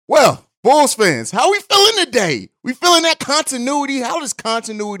Well, Bulls fans, how we feeling today? We feeling that continuity? How does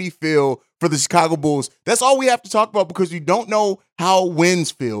continuity feel for the Chicago Bulls? That's all we have to talk about because you don't know how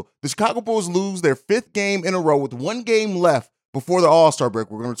wins feel. The Chicago Bulls lose their 5th game in a row with 1 game left before the All-Star break.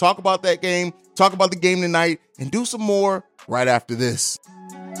 We're going to talk about that game, talk about the game tonight, and do some more right after this.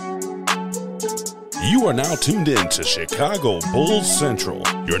 You are now tuned in to Chicago Bulls Central,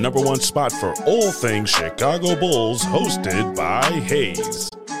 your number one spot for all things Chicago Bulls, hosted by Hayes.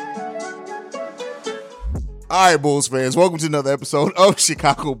 All right, Bulls fans, welcome to another episode of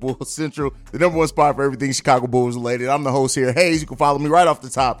Chicago Bulls Central, the number one spot for everything Chicago Bulls related. I'm the host here, Hayes. You can follow me right off the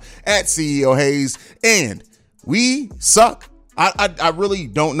top at CEO Hayes, and we suck. I really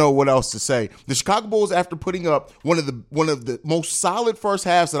don't know what else to say. The Chicago Bulls, after putting up one of the most solid first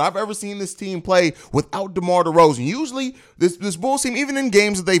halves that I've ever seen this team play without DeMar DeRozan. Usually, this Bulls team, even in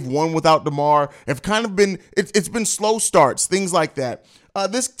games that they've won without DeMar, have kind of been it's been slow starts, things like that.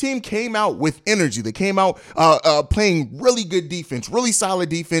 This team came out with energy. They came out playing really good defense, really solid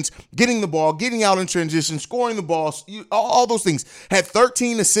defense, getting the ball, getting out in transition, scoring the ball, all those things. Had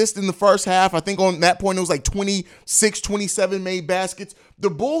 13 assists in the first half. I think on that point it was like 26, 27 made baskets. The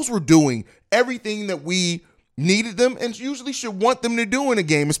Bulls were doing everything that we needed them and usually should want them to do in a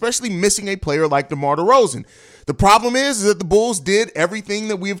game, especially missing a player like DeMar DeRozan. The problem is that the Bulls did everything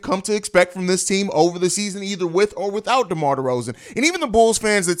that we have come to expect from this team over the season, either with or without DeMar DeRozan. And even the Bulls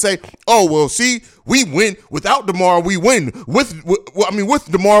fans that say, oh, well, see, we win. Without DeMar, we win.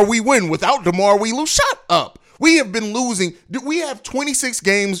 With DeMar, we win. Without DeMar, we lose. Shut up. We have been losing. We have 26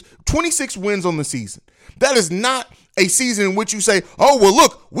 games, 26 wins on the season. That is not a season in which you say, oh, well,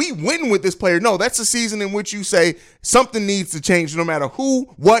 look, we win with this player. No, that's a season in which you say something needs to change no matter who,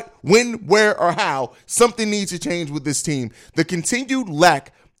 what, when, where, or how. Something needs to change with this team. The continued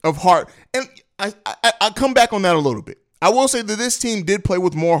lack of heart. And I come back on that a little bit. I will say that this team did play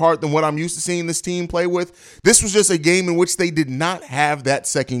with more heart than what I'm used to seeing this team play with. This was just a game in which they did not have that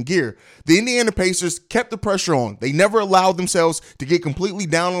second gear. The Indiana Pacers kept the pressure on. They never allowed themselves to get completely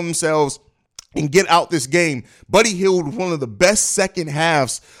down on themselves and get out this game. Buddy Hield was one of the best second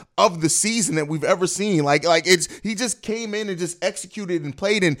halves of the season that we've ever seen. He just came in and just executed and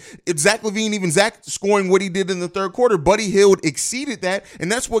played. And Zach LaVine, even Zach scoring what he did in the third quarter, Buddy Hield exceeded that.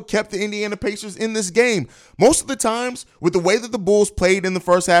 And that's what kept the Indiana Pacers in this game. Most of the times, with the way that the Bulls played in the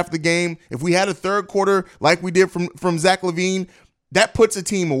first half of the game, if we had a third quarter like we did from Zach LaVine, that puts a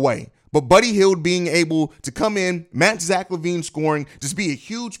team away. But Buddy Hield being able to come in, match Zach LaVine scoring, just be a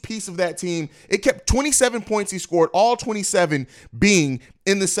huge piece of that team. It kept 27 points he scored, all 27 being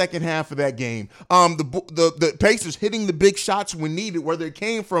in the second half of that game. The Pacers hitting the big shots when needed, whether it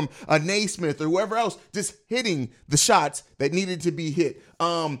came from Naismith or whoever else, just hitting the shots that needed to be hit.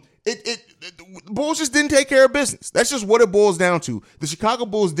 The Bulls just didn't take care of business. That's just what it boils down to. The Chicago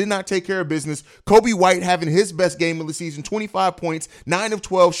Bulls did not take care of business. Coby White having his best game of the season, 25 points, 9 of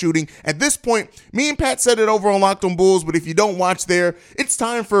 12 shooting. At this point, me and Pat said it over on Locked on Bulls, but if you don't watch there, it's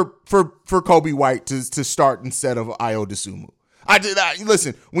time for Coby White to start instead of Ayo Dosunmu.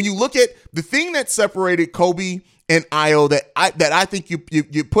 Listen, when you look at the thing that separated Coby and Ayo, that I think you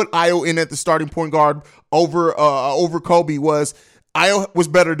put Ayo in at the starting point guard over Coby was Ayo was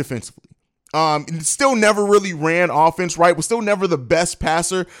better defensively. Still never really ran offense right, was still never the best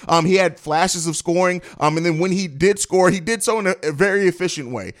passer. He had flashes of scoring, and then when he did score, he did so in a very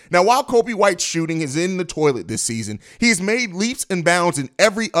efficient way. Now, while Coby White's shooting is in the toilet this season, he's made leaps and bounds in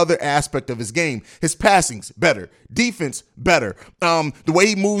every other aspect of his game. His passing's better, defense better, the way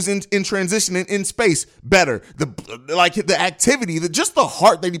he moves in transition and in space better, the activity, just the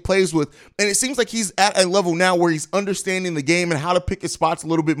heart that he plays with, and it seems like he's at a level now where he's understanding the game and how to pick his spots a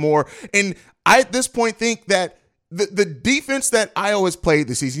little bit more. And I, at this point, think that the defense that Ayo has played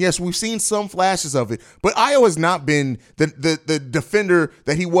this season, yes, we've seen some flashes of it, but Ayo has not been the defender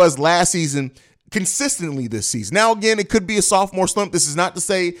that he was last season consistently this season. Now, again, it could be a sophomore slump. This is not to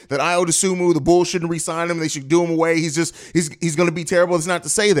say that Ayo Dosunmu, the Bulls shouldn't re-sign him. They should do him away. He's going to be terrible. It's not to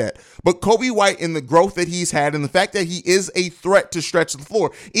say that. But Coby White and the growth that he's had and the fact that he is a threat to stretch the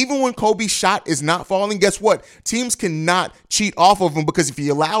floor, even when Coby's shot is not falling, guess what? Teams cannot cheat off of him because if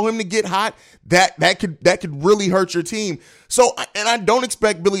you allow him to get hot, that could really hurt your team. So, and I don't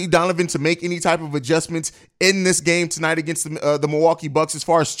expect Billy Donovan to make any type of adjustments in this game tonight against the Milwaukee Bucks as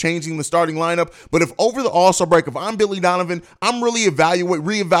far as changing the starting lineup. But if over the All-Star break, if I'm Billy Donovan, I'm really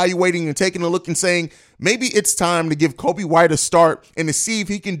reevaluating and taking a look and saying, maybe it's time to give Coby White a start and to see if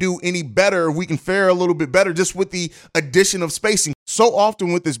he can do any better, if we can fare a little bit better just with the addition of spacing. So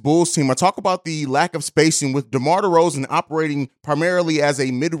often with this Bulls team, I talk about the lack of spacing with DeMar DeRozan operating primarily as a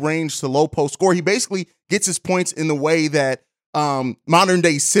mid-range to low-post scorer. He basically gets his points in the way that modern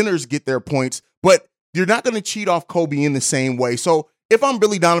day centers get their points, but you're not going to cheat off Kobe in the same way. So if I'm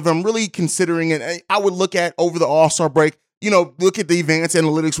Billy Donovan, I'm really considering it. I would look at over the All-Star break, look at the advanced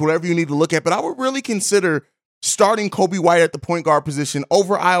analytics, whatever you need to look at, but I would really consider starting Kobe White at the point guard position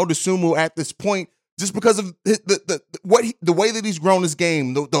over Ayo Dosunmu at this point, just because of the way that he's grown his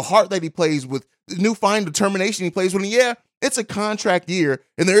game, the heart that he plays with, the newfound determination he plays with. And yeah, it's a contract year,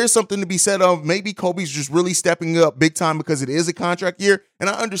 and there is something to be said of maybe Kobe's just really stepping up big time because it is a contract year, and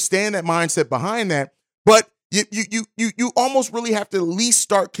I understand that mindset behind that. But you almost really have to at least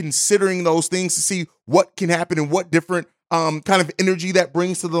start considering those things to see what can happen and what different kind of energy that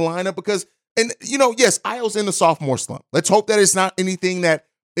brings to the lineup. Because, yes, Ayo's in the sophomore slump. Let's hope that it's not anything that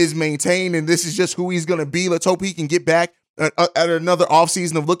is maintained and this is just who he's going to be. Let's hope he can get back at another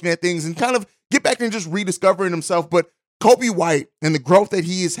offseason of looking at things and kind of get back and just rediscovering himself. But Kobe White and the growth that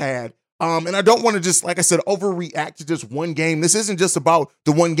he has had, and I don't want to just, like I said, overreact to just one game. This isn't just about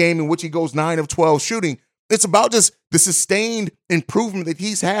the one game in which he goes 9 of 12 shooting. It's about just the sustained improvement that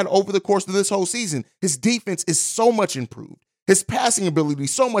he's had over the course of this whole season. His defense is so much improved. His passing ability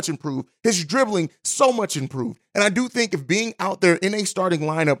so much improved. His dribbling so much improved. And I do think if being out there in a starting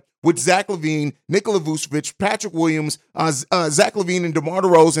lineup with Zach LaVine, Nikola Vucevic, Patrick Williams, Zach LaVine, and DeMar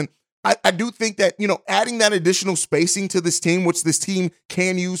DeRozan, I do think that, adding that additional spacing to this team, which this team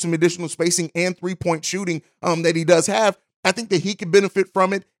can use some additional spacing and three-point shooting that he does have, I think that he can benefit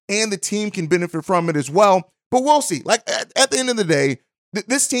from it and the team can benefit from it as well. But we'll see. Like, at the end of the day,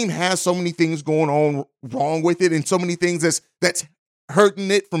 this team has so many things going on wrong with it and so many things that's hurting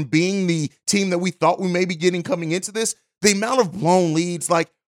it from being the team that we thought we may be getting coming into this. The amount of blown leads,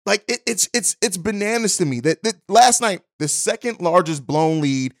 it's bananas to me that last night, the second largest blown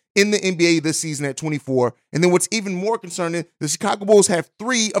lead in the NBA this season at 24. And then what's even more concerning, the Chicago Bulls have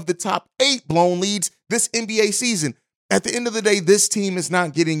 3 of the top 8 blown leads this NBA season. At the end of the day, this team is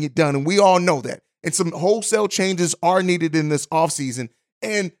not getting it done, and we all know that. And some wholesale changes are needed in this offseason.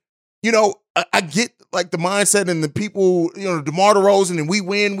 And, I get like the mindset and the people, DeMar DeRozan, and we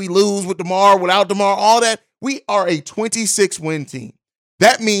win, we lose with DeMar, without DeMar, all that. We are a 26-win team.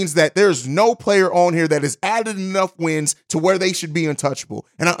 That means that there's no player on here that has added enough wins to where they should be untouchable.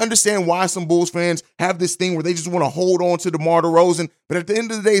 And I understand why some Bulls fans have this thing where they just want to hold on to DeMar DeRozan. But at the end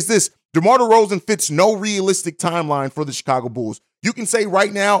of the day, it's this. DeMar DeRozan fits no realistic timeline for the Chicago Bulls. You can say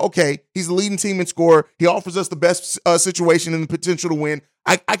right now, okay, he's the leading team in score. He offers us the best situation and the potential to win.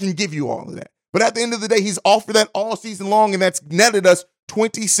 I can give you all of that. But at the end of the day, he's offered that all season long, and that's netted us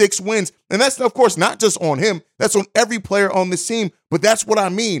 26 wins. And that's, of course, not just on him. That's on every player on this team. But that's what I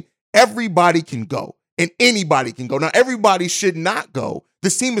mean. Everybody can go, and anybody can go. Now, everybody should not go.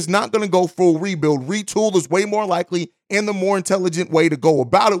 This team is not going to go full rebuild. Retool is way more likely and the more intelligent way to go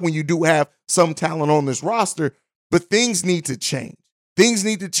about it when you do have some talent on this roster. But things need to change. Things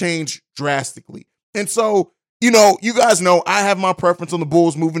need to change drastically. And so, you guys know I have my preference on the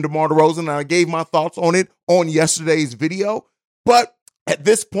Bulls moving DeMar DeRozan, and I gave my thoughts on it on yesterday's video. But at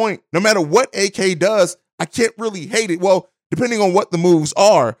this point, no matter what AK does, I can't really hate it. Well, depending on what the moves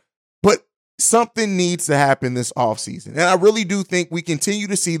are, but something needs to happen this offseason. And I really do think we continue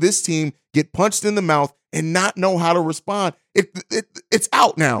to see this team get punched in the mouth and not know how to respond. It's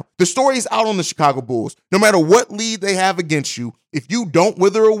out now. The story's out on the Chicago Bulls. No matter what lead they have against you, if you don't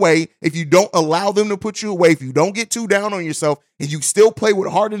wither away, if you don't allow them to put you away, if you don't get too down on yourself, and you still play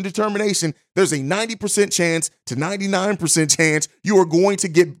with heart and determination, there's a 90% chance to 99% chance you are going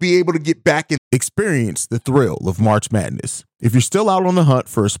to be able to get back and experience the thrill of March Madness. If you're still out on the hunt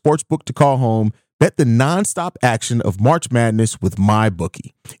for a sports book to call home, bet the nonstop action of March Madness with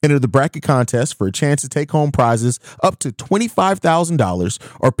MyBookie. Enter the bracket contest for a chance to take home prizes up to $25,000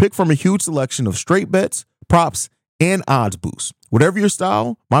 or pick from a huge selection of straight bets, props, and odds boosts. Whatever your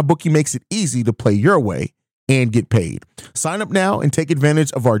style, MyBookie makes it easy to play your way and get paid. Sign up now and take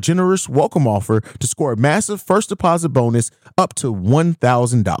advantage of our generous welcome offer to score a massive first deposit bonus up to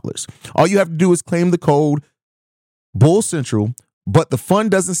 $1,000. All you have to do is claim the code BULLCENTRAL. But the fun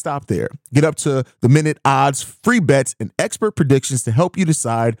doesn't stop there. Get up to the minute odds, free bets, and expert predictions to help you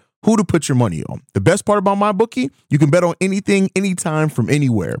decide who to put your money on. The best part about MyBookie, you can bet on anything, anytime, from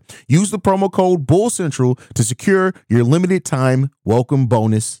anywhere. Use the promo code BULLCENTRAL to secure your limited time welcome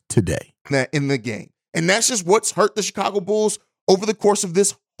bonus today. In the game. And that's just what's hurt the Chicago Bulls over the course of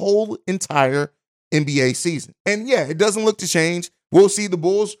this whole entire NBA season. And yeah, it doesn't look to change. We'll see the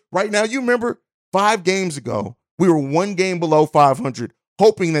Bulls right now. You remember 5 games ago, we were 1 game below 500,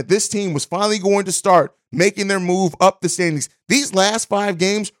 hoping that this team was finally going to start making their move up the standings. These last 5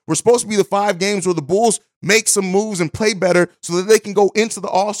 games were supposed to be the 5 games where the Bulls make some moves and play better so that they can go into the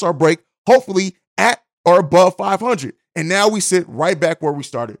All-Star break, hopefully at or above 500. And now we sit right back where we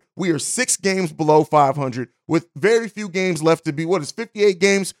started. We are 6 games below 500 with very few games left to be. 58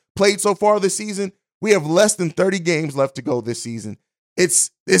 games played so far this season? We have less than 30 games left to go this season.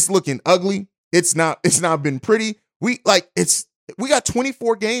 It's looking ugly. It's not been pretty. We got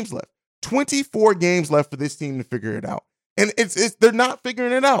 24 games left. 24 games left for this team to figure it out. And they're not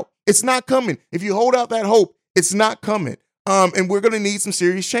figuring it out. It's not coming. If you hold out that hope, it's not coming. And we're going to need some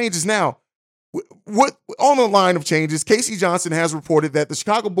serious changes. Now, what on the line of changes, Casey Johnson has reported that the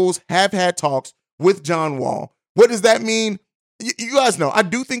Chicago Bulls have had talks with John Wall. What does that mean? You guys know, I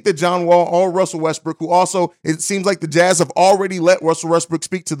do think that John Wall or Russell Westbrook, who also, it seems like the Jazz have already let Russell Westbrook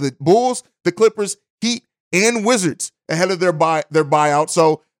speak to the Bulls, the Clippers, Heat, and Wizards ahead of their buyout.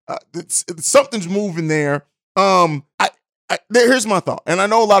 So something's moving there. Here's my thought. And I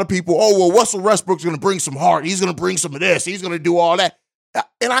know a lot of people, Russell Westbrook's going to bring some heart. He's going to bring some of this. He's going to do all that.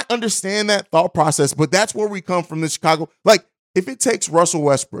 And I understand that thought process, but that's where we come from in Chicago. Like, if it takes Russell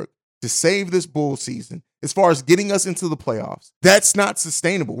Westbrook to save this Bulls season, as far as getting us into the playoffs, that's not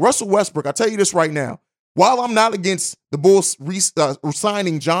sustainable. Russell Westbrook, I'll tell you this right now, while I'm not against the Bulls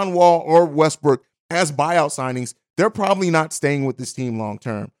signing John Wall or Westbrook as buyout signings, they're probably not staying with this team long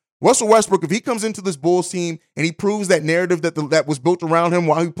term. Russell Westbrook, if he comes into this Bulls team and he proves that narrative that was built around him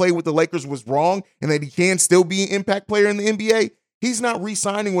while he played with the Lakers was wrong and that he can still be an impact player in the NBA, he's not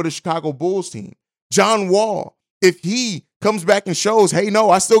re-signing with a Chicago Bulls team. John Wall, if he comes back and shows, hey, no,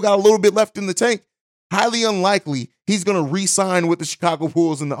 I still got a little bit left in the tank, highly unlikely he's going to re-sign with the Chicago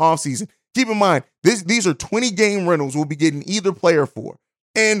Bulls in the offseason. Keep in mind, these are 20-game rentals we'll be getting either player for.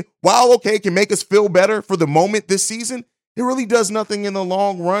 And while, okay, it can make us feel better for the moment this season, it really does nothing in the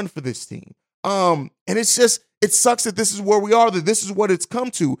long run for this team. And it's just, it sucks that this is where we are, that this is what it's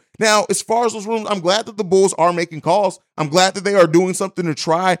come to. Now, as far as those rooms, I'm glad that the Bulls are making calls. I'm glad that they are doing something to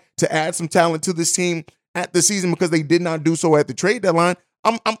try to add some talent to this team at the season because they did not do so at the trade deadline.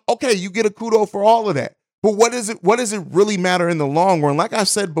 I'm okay, you get a kudo for all of that. But what does it really matter in the long run? Like I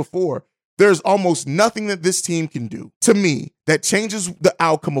said before, there's almost nothing that this team can do, to me, that changes the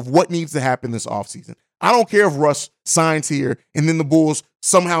outcome of what needs to happen this offseason. I don't care if Russ signs here and then the Bulls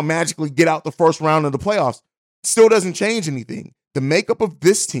somehow magically get out the first round of the playoffs. Still doesn't change anything. The makeup of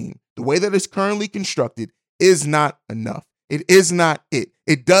this team, the way that it's currently constructed, is not enough. It is not it.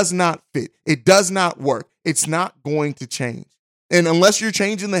 It does not fit. It does not work. It's not going to change. And unless you're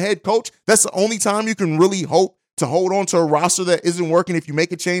changing the head coach, that's the only time you can really hope to hold on to a roster that isn't working if you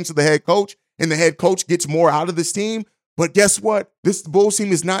make a change to the head coach and the head coach gets more out of this team. But guess what? This Bulls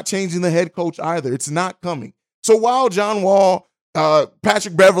team is not changing the head coach either. It's not coming. So while John Wall,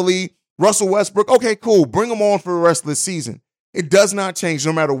 Patrick Beverley, Russell Westbrook, okay, cool, bring them on for the rest of the season. It does not change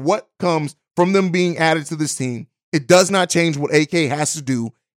no matter what comes from them being added to this team. It does not change what AK has to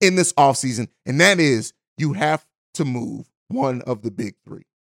do in this offseason, and that is you have to move one of the big three.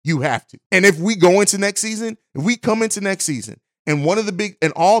 You have to. And if we go into next season, if we come into next season and one of the big,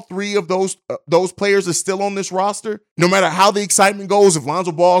 and all three of those players are still on this roster, no matter how the excitement goes, if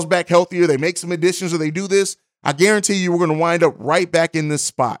Lonzo Ball's back healthier, they make some additions or they do this, I guarantee you we're going to wind up right back in this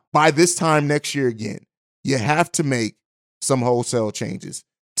spot by this time next year again. You have to make some wholesale changes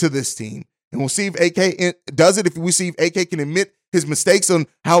to this team. And we'll see if AK does it, if we see if AK can admit his mistakes on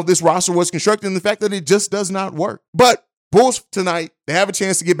how this roster was constructed and the fact that it just does not work. But Bulls tonight, they have a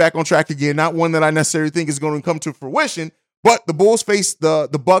chance to get back on track again. Not one that I necessarily think is going to come to fruition, but the Bulls face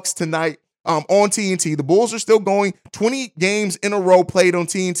the Bucks tonight on TNT. The Bulls are still going 20 games in a row played on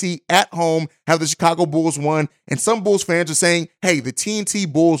TNT at home, have the Chicago Bulls won, and some Bulls fans are saying, hey, the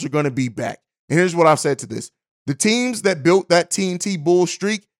TNT Bulls are going to be back. And here's what I've said to this. The teams that built that TNT Bulls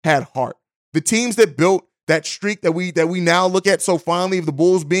streak had heart. The teams that built that streak that we now look at so fondly of the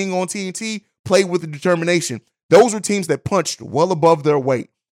Bulls being on TNT played with the determination. Those are teams that punched well above their weight.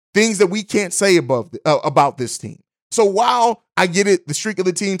 Things that we can't say about this team. So while I get it, the streak of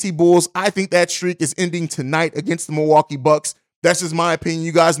the TNT Bulls, I think that streak is ending tonight against the Milwaukee Bucks. That's just my opinion.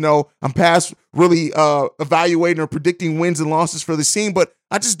 You guys know I'm past really evaluating or predicting wins and losses for this team, but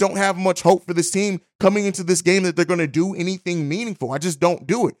I just don't have much hope for this team coming into this game that they're going to do anything meaningful. I just don't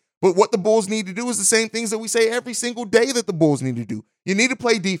do it. But what the Bulls need to do is the same things that we say every single day that the Bulls need to do. You need to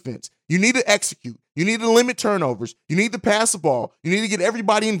play defense. You need to execute. You need to limit turnovers. You need to pass the ball. You need to get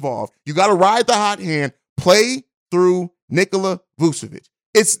everybody involved. You got to ride the hot hand, play through Nikola Vucevic.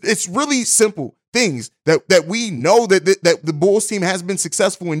 It's really simple things that we know that the Bulls team has been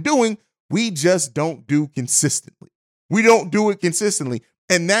successful in doing. We just don't do consistently. We don't do it consistently.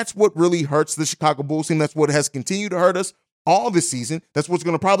 And that's what really hurts the Chicago Bulls team. That's what has continued to hurt us all this season. That's what's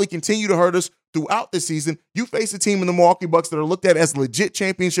going to probably continue to hurt us throughout this season. You face a team in the Milwaukee Bucks that are looked at as legit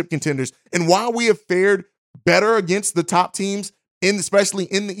championship contenders. And while we have fared better against the top teams, especially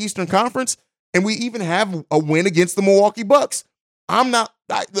in the Eastern Conference. And we even have a win against the Milwaukee Bucks. DeMar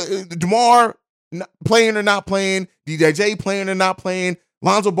playing or not playing, DJJ playing or not playing,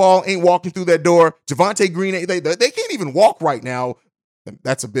 Lonzo Ball ain't walking through that door. Javonte Green, they can't even walk right now.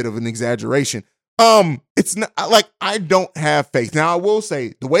 That's a bit of an exaggeration. It's not like I don't have faith. Now, I will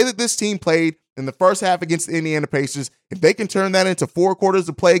say the way that this team played in the first half against the Indiana Pacers, if they can turn that into 4 quarters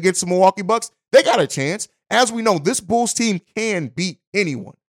of play against the Milwaukee Bucks, they got a chance. As we know, this Bulls team can beat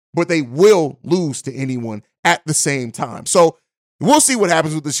anyone, but they will lose to anyone at the same time. So we'll see what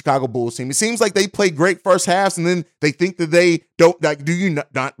happens with the Chicago Bulls team. It seems like they play great first halves, and then they think that they don't. Like, do you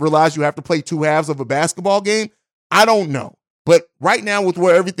not realize you have to play 2 halves of a basketball game? I don't know. But right now, with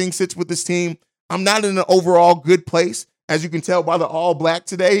where everything sits with this team, I'm not in an overall good place, as you can tell by the all black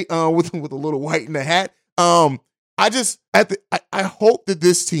today, with a little white in the hat. I hope that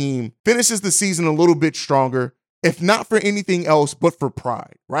this team finishes the season a little bit stronger, if not for anything else, but for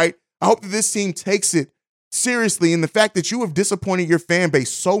pride, right? I hope that this team takes it seriously in the fact that you have disappointed your fan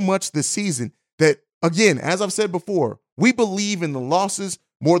base so much this season that, again, as I've said before, we believe in the losses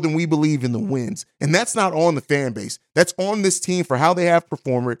more than we believe in the wins. And that's not on the fan base. That's on this team for how they have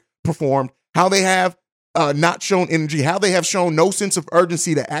performed, how they have not shown energy, how they have shown no sense of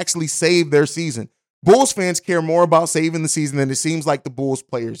urgency to actually save their season. Bulls fans care more about saving the season than it seems like the Bulls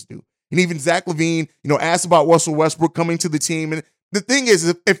players do. And even Zach LaVine, asked about Russell Westbrook coming to the team. And the thing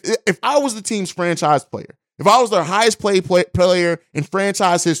is, if I was the team's franchise player, if I was their highest player in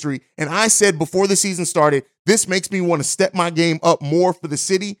franchise history, and I said before the season started, this makes me want to step my game up more for the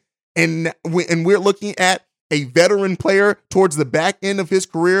city, and we're looking at a veteran player towards the back end of his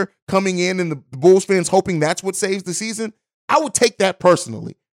career coming in, and the Bulls fans hoping that's what saves the season, I would take that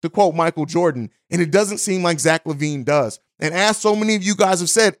personally, to quote Michael Jordan, and it doesn't seem like Zach LaVine does. And as so many of you guys have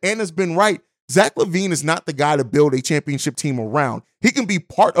said, and has been right, Zach LaVine is not the guy to build a championship team around. He can be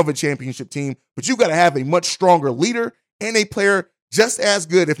part of a championship team, but you got to have a much stronger leader and a player just as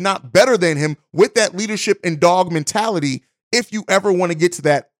good, if not better than him, with that leadership and dog mentality, if you ever want to get to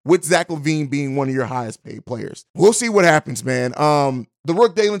that, with Zach LaVine being one of your highest paid players. We'll see what happens, man. The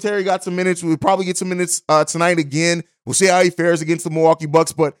Rook Dalen Terry got some minutes. We'll probably get some minutes tonight again. We'll see how he fares against the Milwaukee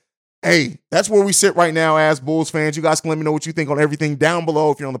Bucks, but hey, that's where we sit right now as Bulls fans. You guys can let me know what you think on everything down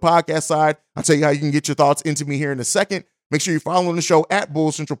below. If you're on the podcast side, I'll tell you how you can get your thoughts into me here in a second. Make sure you're following the show at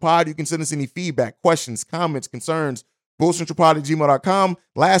Bulls Central Pod. You can send us any feedback, questions, comments, concerns, bullscentralpod@gmail.com.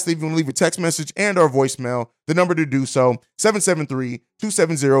 Lastly, if you want to leave a text message and or voicemail, the number to do so,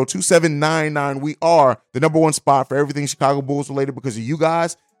 773-270-2799. We are the #1 spot for everything Chicago Bulls related because of you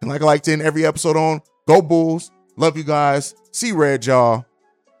guys. And like I like to end every episode on, go Bulls. Love you guys. See red, y'all.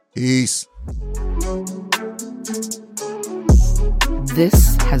 Peace.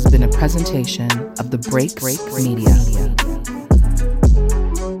 This has been a presentation of the Break Media.